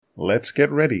Let's get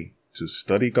ready to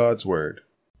study God's Word.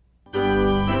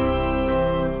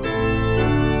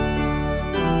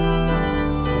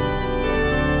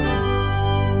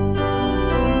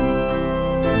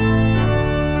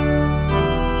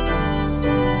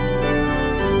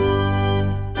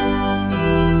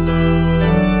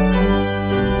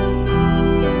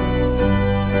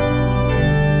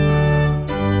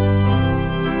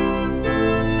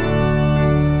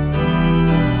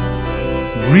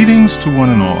 Greetings to one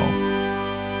and all.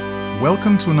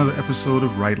 Welcome to another episode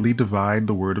of Rightly Divide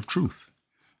the Word of Truth.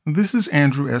 This is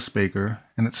Andrew S. Baker,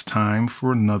 and it's time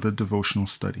for another devotional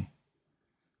study.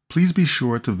 Please be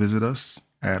sure to visit us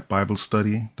at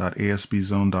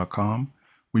biblestudy.asbzone.com,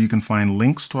 where you can find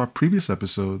links to our previous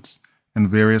episodes and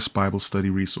various Bible study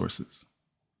resources.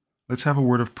 Let's have a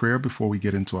word of prayer before we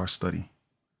get into our study.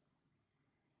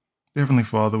 Heavenly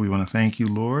Father, we want to thank you,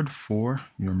 Lord, for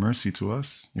your mercy to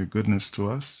us, your goodness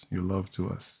to us, your love to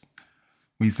us.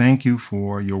 We thank you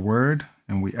for your word,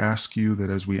 and we ask you that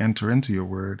as we enter into your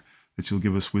word, that you'll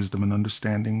give us wisdom and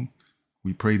understanding.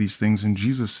 We pray these things in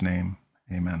Jesus' name.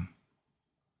 Amen.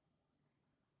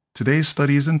 Today's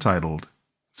study is entitled,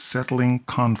 Settling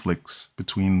Conflicts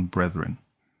Between Brethren.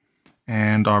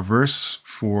 And our verse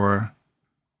for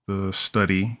the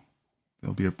study,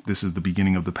 this is the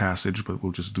beginning of the passage, but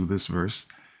we'll just do this verse.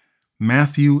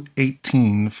 Matthew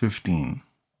 18:15,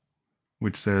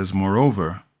 which says,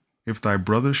 Moreover, if thy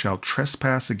brother shall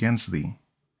trespass against thee,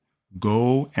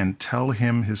 go and tell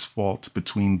him his fault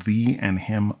between thee and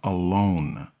him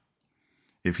alone.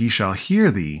 If he shall hear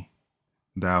thee,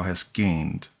 thou hast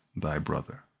gained thy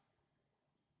brother.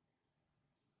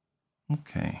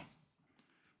 Okay.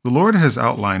 The Lord has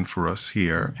outlined for us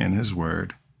here in his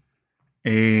word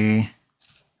an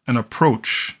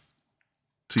approach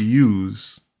to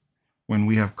use when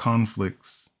we have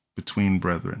conflicts between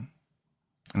brethren.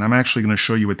 And I'm actually going to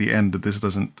show you at the end that this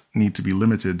doesn't need to be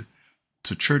limited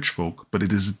to church folk, but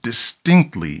it is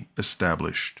distinctly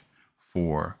established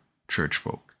for church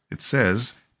folk. It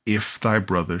says, if thy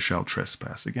brother shall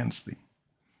trespass against thee.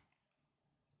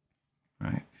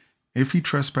 Right? If he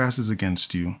trespasses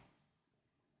against you,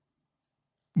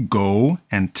 go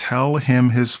and tell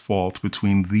him his fault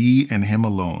between thee and him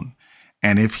alone.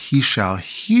 And if he shall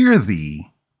hear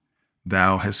thee,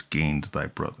 thou hast gained thy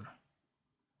brother.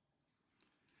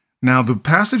 Now, the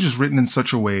passage is written in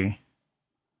such a way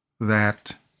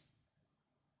that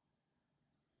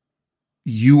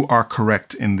you are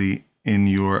correct in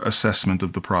your assessment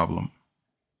of the problem.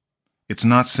 It's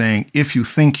not saying if you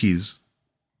think he's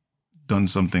done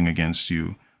something against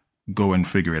you, go and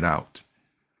figure it out.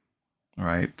 All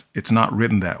right? It's not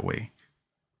written that way.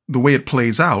 The way it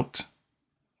plays out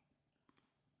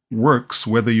works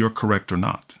whether you're correct or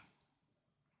not.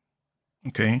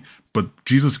 Okay? But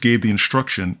Jesus gave the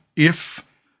instruction, if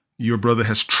your brother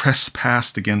has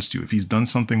trespassed against you, if he's done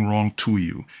something wrong to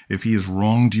you, if he has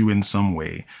wronged you in some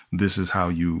way, this is how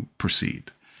you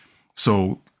proceed.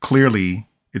 So clearly,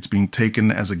 it's being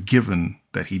taken as a given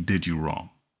that he did you wrong.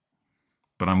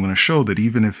 But I'm going to show that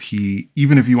even if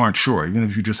you aren't sure, even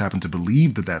if you just happen to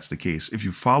believe that that's the case, if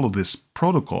you follow this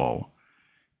protocol,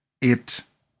 it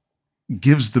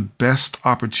gives the best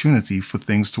opportunity for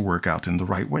things to work out in the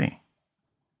right way.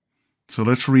 So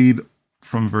let's read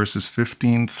from verses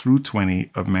 15 through 20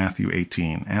 of Matthew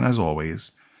 18, and as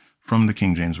always, from the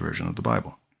King James Version of the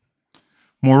Bible.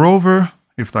 Moreover,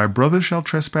 if thy brother shall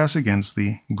trespass against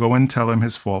thee, go and tell him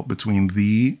his fault between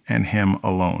thee and him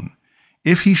alone.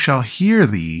 If he shall hear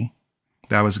thee,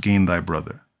 thou hast gained thy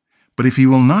brother. But if he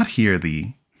will not hear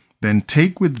thee, then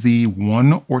take with thee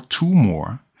one or two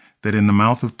more, that in the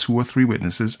mouth of 2 or 3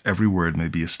 witnesses every word may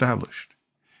be established.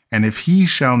 And if he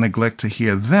shall neglect to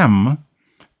hear them,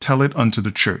 tell it unto the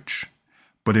church.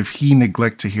 But if he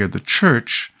neglect to hear the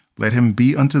church, let him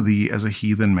be unto thee as a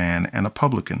heathen man and a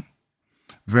publican.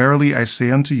 Verily I say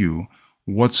unto you,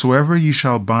 whatsoever ye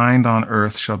shall bind on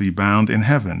earth shall be bound in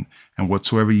heaven, and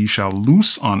whatsoever ye shall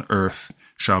loose on earth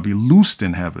shall be loosed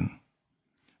in heaven.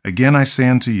 Again I say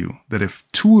unto you, that if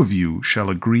 2 of you shall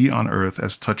agree on earth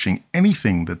as touching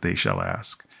anything that they shall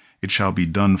ask, it shall be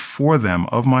done for them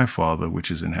of my Father which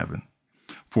is in heaven.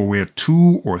 For where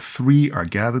 2 or 3 are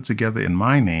gathered together in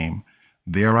my name,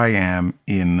 there I am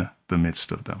in the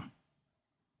midst of them.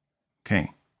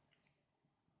 Okay.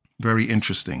 Very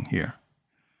interesting here.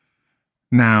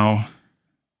 Now,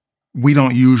 we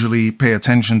don't usually pay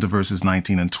attention to verses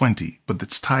 19 and 20, but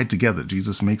it's tied together.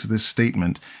 Jesus makes this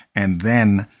statement, and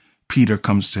then Peter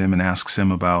comes to him and asks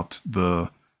him about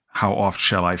how oft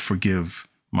shall I forgive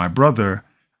my brother?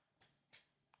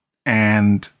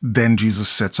 And then Jesus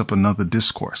sets up another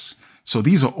discourse. So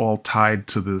these are all tied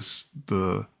to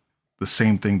the the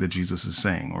same thing that Jesus is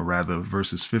saying, or rather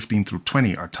verses 15 through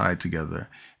 20 are tied together.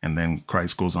 And then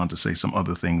Christ goes on to say some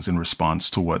other things in response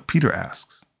to what Peter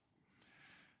asks.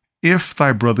 If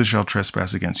thy brother shall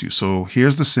trespass against you. So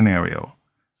here's the scenario.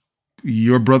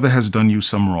 Your brother has done you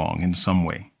some wrong in some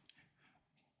way.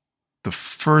 The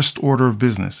first order of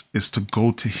business is to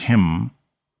go to him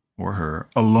or her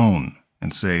alone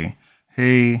and say,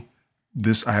 hey,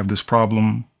 I have this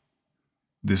problem.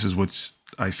 This is what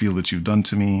I feel that you've done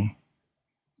to me.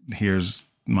 Here's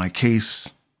my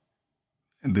case.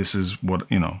 This is what,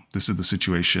 this is the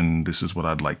situation. This is what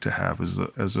I'd like to have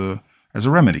as a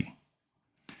remedy.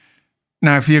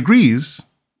 Now, if he agrees,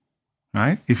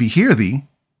 right? If he hear thee,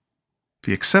 if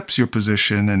he accepts your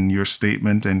position and your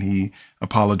statement and he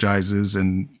apologizes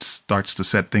and starts to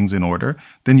set things in order,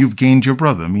 then you've gained your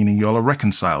brother, meaning y'all are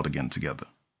reconciled again together.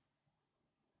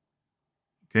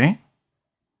 Okay?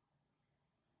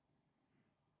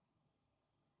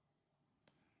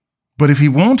 But if he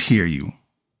won't hear you,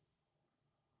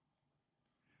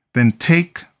 then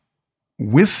take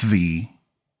with thee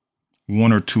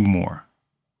one or two more,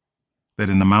 that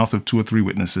in the mouth of two or three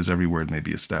witnesses every word may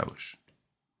be established.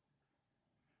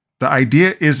 The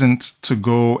idea isn't to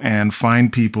go and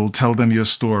find people, tell them your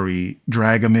story,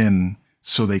 drag them in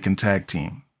so they can tag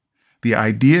team. The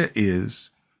idea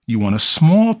is you want a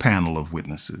small panel of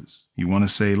witnesses. You want to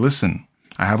say, listen,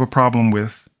 I have a problem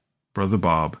with Brother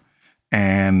Bob,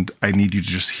 and I need you to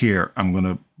just hear.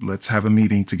 Let's have a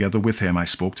meeting together with him. I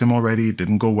spoke to him already. It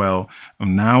didn't go well.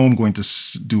 Now I'm going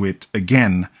to do it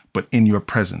again, but in your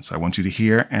presence. I want you to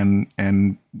hear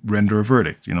and render a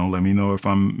verdict. Let me know if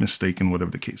I'm mistaken,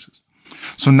 whatever the case is.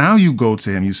 So now you go to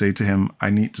him. You say to him, I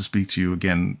need to speak to you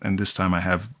again. And this time I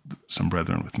have some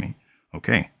brethren with me.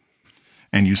 Okay.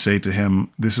 And you say to him,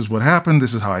 this is what happened.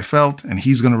 This is how I felt. And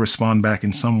he's going to respond back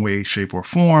in some way, shape, or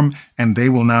form. And they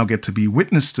will now get to be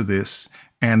witness to this.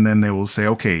 And then they will say,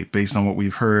 okay, based on what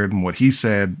we've heard and what he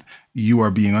said, you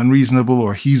are being unreasonable,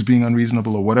 or he's being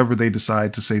unreasonable, or whatever they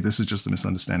decide to say, this is just a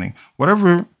misunderstanding.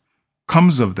 Whatever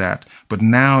comes of that. But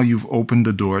now you've opened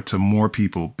the door to more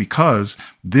people, because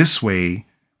this way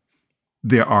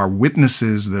there are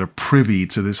witnesses that are privy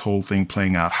to this whole thing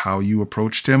playing out, how you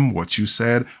approached him, what you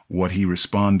said, what he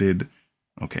responded.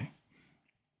 Okay.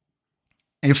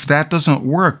 If that doesn't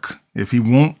work, if he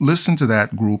won't listen to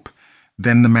that group,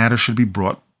 then the matter should be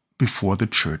brought before the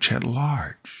church at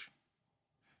large.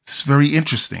 It's very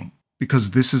interesting,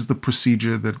 because this is the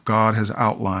procedure that God has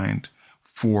outlined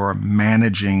for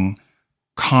managing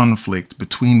conflict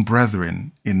between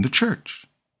brethren in the church.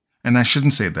 And I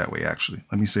shouldn't say it that way, actually.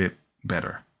 Let me say it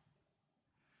better.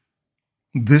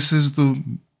 This is the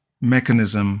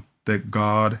mechanism that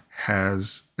God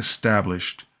has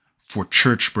established for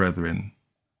church brethren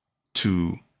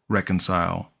to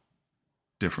reconcile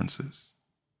differences,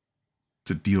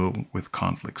 to deal with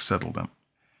conflicts, settle them,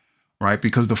 right?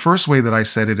 Because the first way that I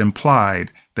said it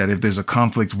implied that if there's a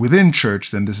conflict within church,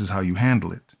 then this is how you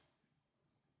handle it.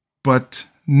 But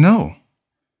no,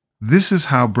 this is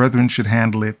how brethren should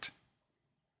handle it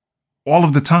all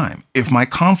of the time. If my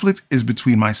conflict is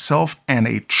between myself and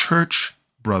a church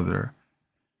brother,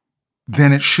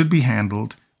 then it should be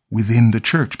handled within the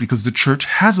church, because the church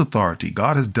has authority.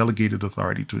 God has delegated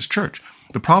authority to his church.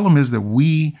 The problem is that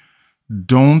we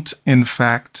don't, in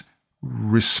fact,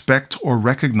 respect or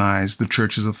recognize the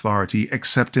church's authority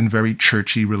except in very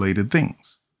churchy related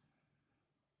things,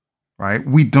 right?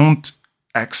 We don't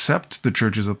accept the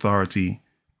church's authority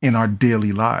in our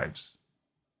daily lives.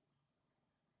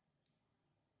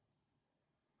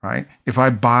 Right? If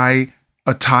I buy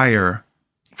a tire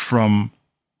from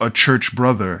a church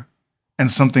brother and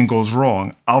something goes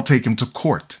wrong, I'll take him to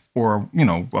court, or,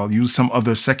 I'll use some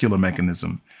other secular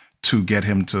mechanism to get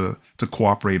him to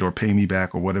cooperate or pay me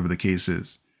back, or whatever the case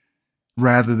is,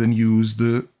 rather than use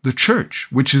the church,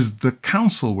 which is the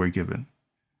counsel we're given.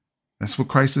 That's what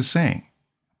Christ is saying.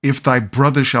 If thy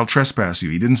brother shall trespass you.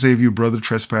 He didn't say if your brother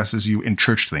trespasses you in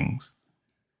church things.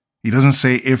 He doesn't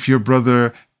say if your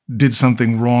brother did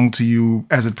something wrong to you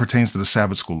as it pertains to the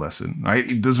Sabbath school lesson, right?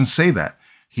 He doesn't say that.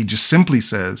 He just simply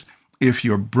says, if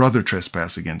your brother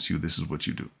trespass against you, this is what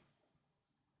you do.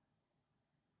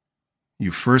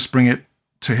 You first bring it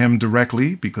to him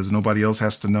directly, because nobody else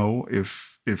has to know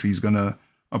if he's going to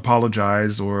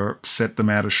apologize or set the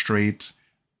matter straight,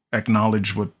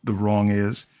 acknowledge what the wrong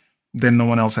is. Then no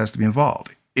one else has to be involved.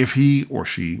 If he or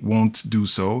she won't do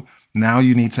so, now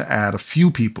you need to add a few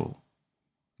people.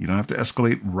 You don't have to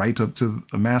escalate right up to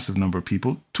a massive number of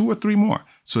people, 2 or 3 more,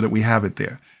 so that we have it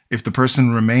there. If the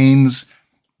person remains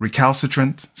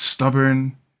recalcitrant,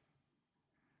 stubborn,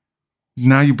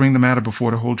 now you bring the matter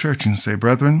before the whole church and say,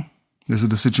 brethren, this is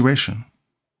the situation.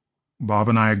 Bob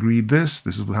and I agreed this.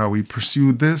 This is how we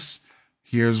pursued this.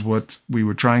 Here's what we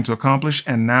were trying to accomplish.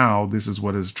 And now this is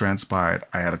what has transpired.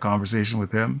 I had a conversation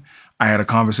with him. I had a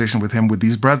conversation with him with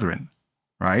these brethren,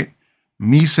 right?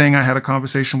 Me saying I had a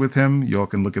conversation with him, y'all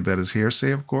can look at that as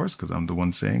hearsay, of course, because I'm the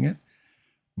one saying it.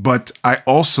 But I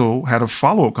also had a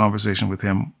follow-up conversation with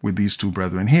him with these two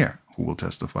brethren here, who will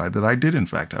testify that I did, in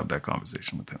fact, have that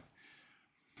conversation with him.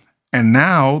 And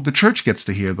now the church gets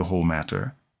to hear the whole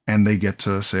matter, and they get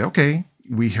to say, okay,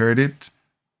 we heard it.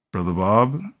 Brother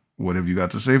Bob, what have you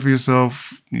got to say for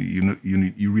yourself? You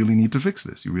really need to fix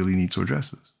this. You really need to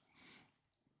address this.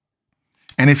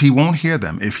 And if he won't hear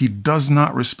them, if he does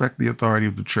not respect the authority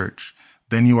of the church,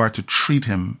 then you are to treat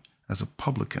him as a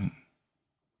publican.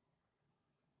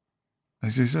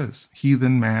 As he says,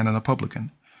 heathen man and a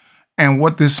publican. And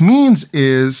what this means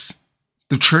is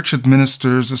the church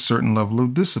administers a certain level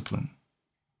of discipline.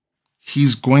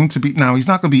 He's going to be, now he's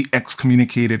not going to be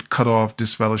excommunicated, cut off,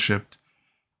 disfellowshipped,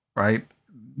 right?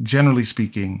 Generally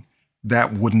speaking,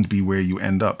 that wouldn't be where you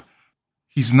end up.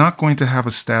 He's not going to have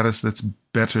a status that's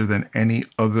better than any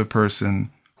other person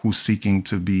who's seeking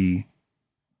to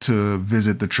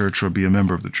visit the church or be a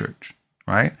member of the church,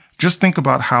 right? Just think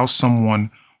about how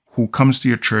someone who comes to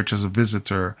your church as a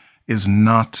visitor is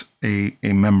not a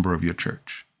member of your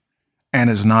church and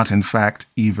is not, in fact,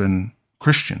 even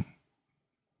Christian,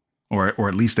 or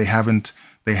at least they haven't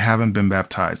been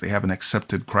baptized. They haven't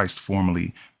accepted Christ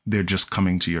formally. They're just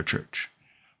coming to your church.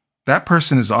 That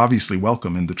person is obviously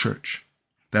welcome in the church.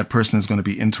 That person is going to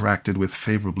be interacted with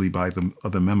favorably by the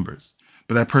other members,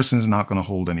 but that person is not going to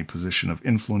hold any position of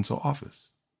influence or office.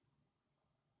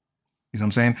 You know what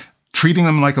I'm saying? Treating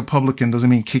them like a publican doesn't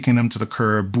mean kicking them to the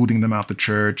curb, booting them out the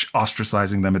church,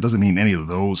 ostracizing them. It doesn't mean any of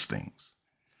those things.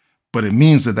 But it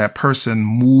means that that person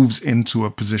moves into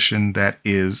a position that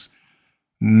is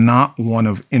not one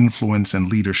of influence and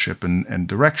leadership and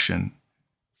direction,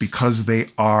 because they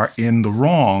are in the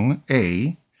wrong,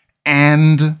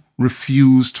 and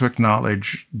refuse to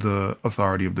acknowledge the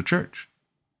authority of the church.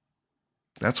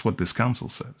 That's what this council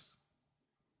says.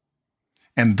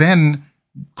 And then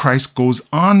Christ goes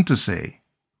on to say,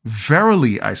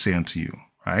 verily I say unto you,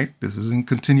 right? This is in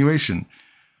continuation.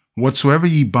 Whatsoever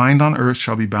ye bind on earth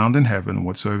shall be bound in heaven, and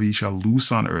whatsoever ye shall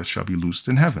loose on earth shall be loosed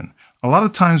in heaven. A lot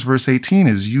of times verse 18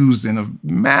 is used in a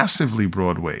massively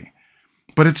broad way,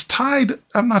 but it's tied.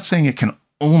 I'm not saying it can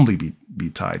only be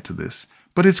tied to this,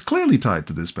 but it's clearly tied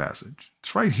to this passage.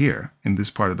 It's right here in this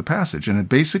part of the passage. And it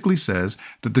basically says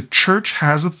that the church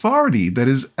has authority that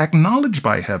is acknowledged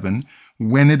by heaven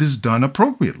when it is done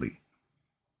appropriately.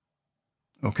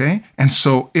 Okay? And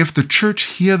so if the church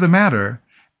hear the matter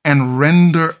and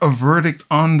render a verdict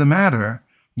on the matter,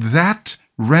 that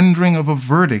rendering of a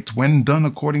verdict, when done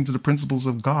according to the principles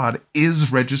of God,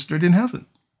 is registered in heaven.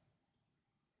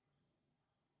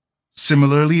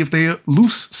 Similarly, if they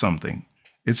loose something,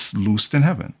 it's loosed in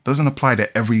heaven. Doesn't apply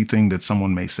to everything that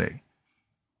someone may say.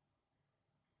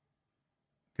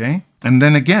 Okay? And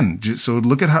then again, so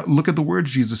look at the words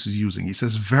Jesus is using. He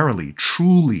says, verily,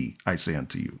 truly, I say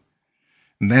unto you.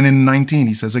 And then in 19,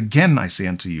 he says, again, I say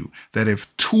unto you, that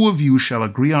if two of you shall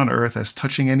agree on earth as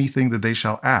touching anything that they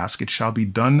shall ask, it shall be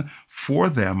done for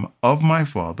them of my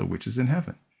Father which is in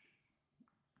heaven.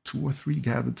 2 or 3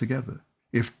 gathered together.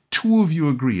 If 2 of you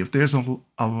agree, if there's an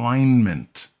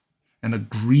alignment, an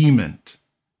agreement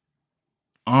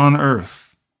on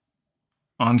earth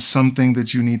on something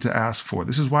that you need to ask for.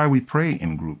 This is why we pray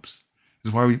in groups. This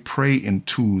is why we pray in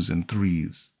 2s and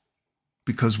 3s,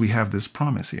 because we have this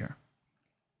promise here.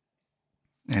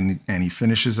 And he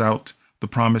finishes out the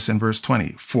promise in verse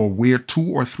 20. For where 2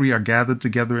 or 3 are gathered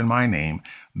together in my name,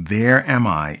 there am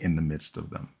I in the midst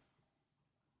of them.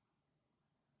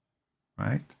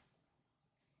 Right?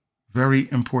 Very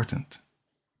important.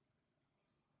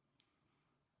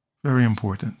 Very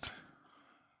important.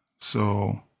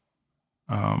 So,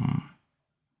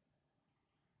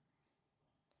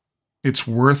 it's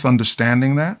worth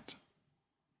understanding that.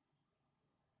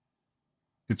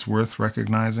 It's worth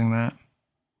recognizing that.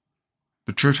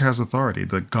 The church has authority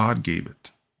that God gave it.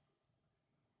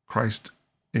 Christ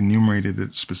enumerated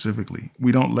it specifically.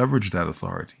 We don't leverage that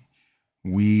authority.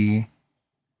 We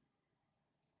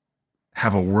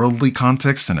have a worldly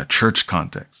context and a church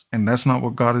context. And that's not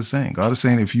what God is saying. God is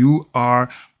saying if you are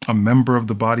a member of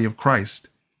the body of Christ,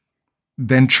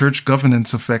 then church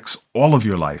governance affects all of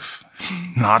your life,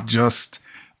 not just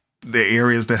the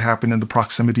areas that happen in the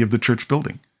proximity of the church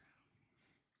building.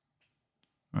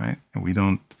 Right?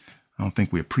 And I don't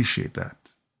think we appreciate that.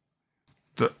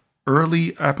 The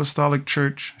early apostolic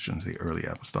church, I shouldn't say early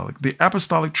apostolic, the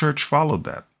apostolic church followed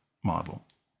that model.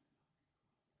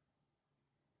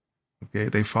 Okay,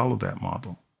 they followed that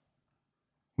model.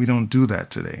 We don't do that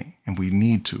today, and we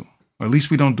need to. Or at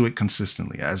least we don't do it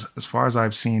consistently. As far as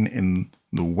I've seen in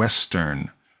the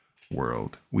Western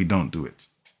world, we don't do it.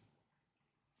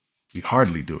 We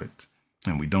hardly do it,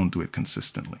 and we don't do it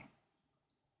consistently.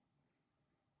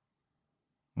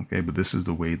 Okay, but this is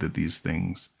the way that these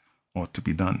things ought to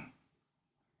be done.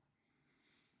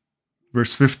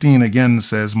 Verse 15 again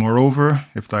says, "Moreover,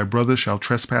 if thy brother shall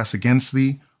trespass against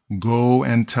thee, go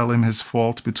and tell him his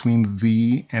fault between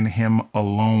thee and him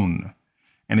alone.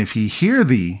 And if he hear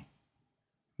thee,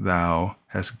 thou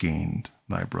hast gained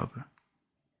thy brother."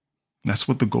 That's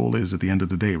what the goal is at the end of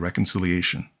the day,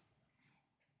 reconciliation.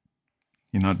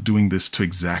 You're not doing this to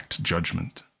exact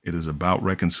judgment. It is about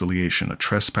reconciliation. A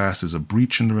trespass is a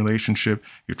breach in the relationship.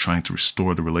 You're trying to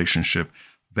restore the relationship.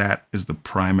 That is the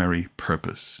primary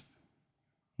purpose.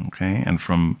 Okay, and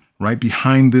from right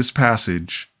behind this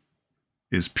passage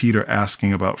is Peter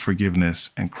asking about forgiveness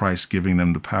and Christ giving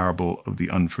them the parable of the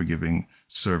unforgiving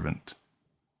servant.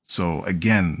 So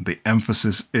again, the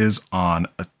emphasis is on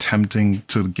attempting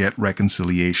to get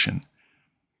reconciliation.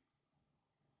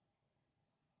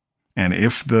 And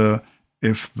if the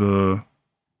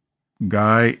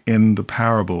guy in the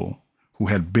parable who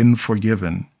had been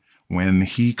forgiven, when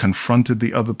he confronted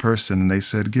the other person and they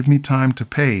said, "Give me time to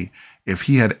pay," if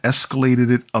he had escalated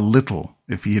it a little,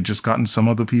 if he had just gotten some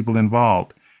other people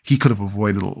involved, he could have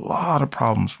avoided a lot of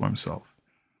problems for himself.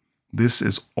 This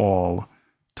is all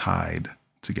tied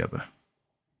together.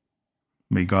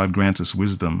 May God grant us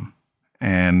wisdom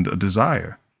and a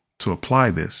desire to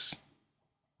apply this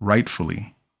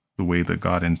rightfully the way that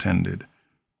God intended,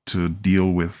 to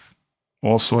deal with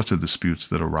all sorts of disputes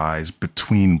that arise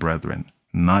between brethren,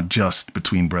 not just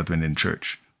between brethren in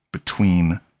church,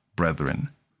 between brethren.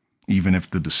 Even if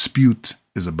the dispute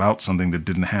is about something that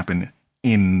didn't happen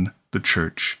in the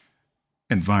church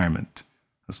environment.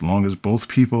 As long as both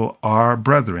people are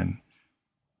brethren,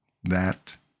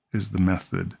 that is the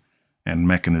method and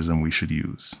mechanism we should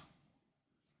use.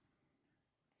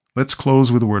 Let's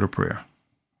close with a word of prayer.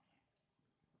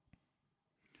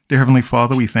 Dear Heavenly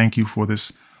Father, we thank you for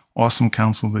this awesome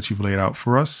counsel that you've laid out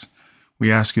for us. We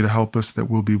ask you to help us that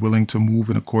we'll be willing to move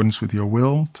in accordance with your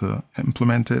will, to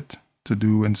implement it, to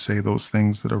do and say those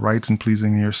things that are right and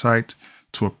pleasing in your sight,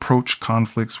 to approach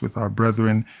conflicts with our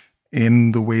brethren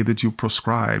in the way that you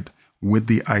prescribed, with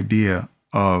the idea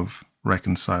of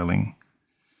reconciling.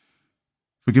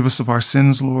 Forgive us of our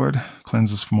sins, Lord.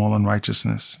 Cleanse us from all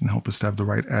unrighteousness and help us to have the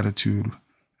right attitude.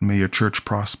 And may your church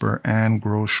prosper and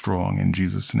grow strong in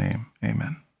Jesus' name.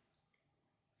 Amen.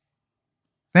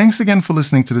 Thanks again for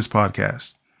listening to this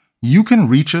podcast. You can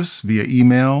reach us via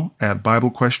email at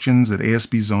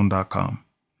biblequestions@asbzone.com.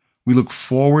 We look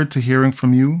forward to hearing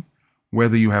from you,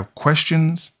 whether you have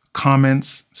questions,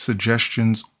 comments,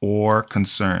 suggestions, or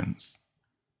concerns.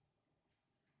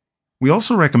 We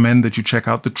also recommend that you check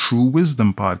out the True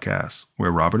Wisdom podcast,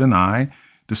 where Robert and I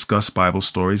discuss Bible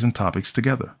stories and topics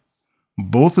together.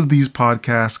 Both of these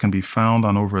podcasts can be found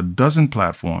on over a dozen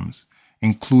platforms,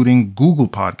 including Google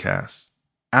Podcasts,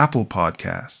 Apple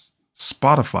Podcasts,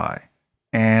 Spotify,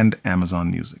 and Amazon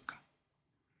Music.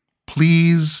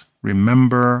 Please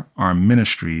remember our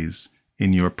ministries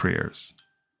in your prayers.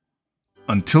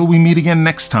 Until we meet again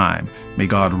next time, may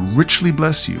God richly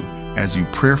bless you as you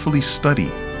prayerfully study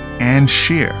and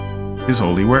share His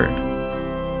holy word.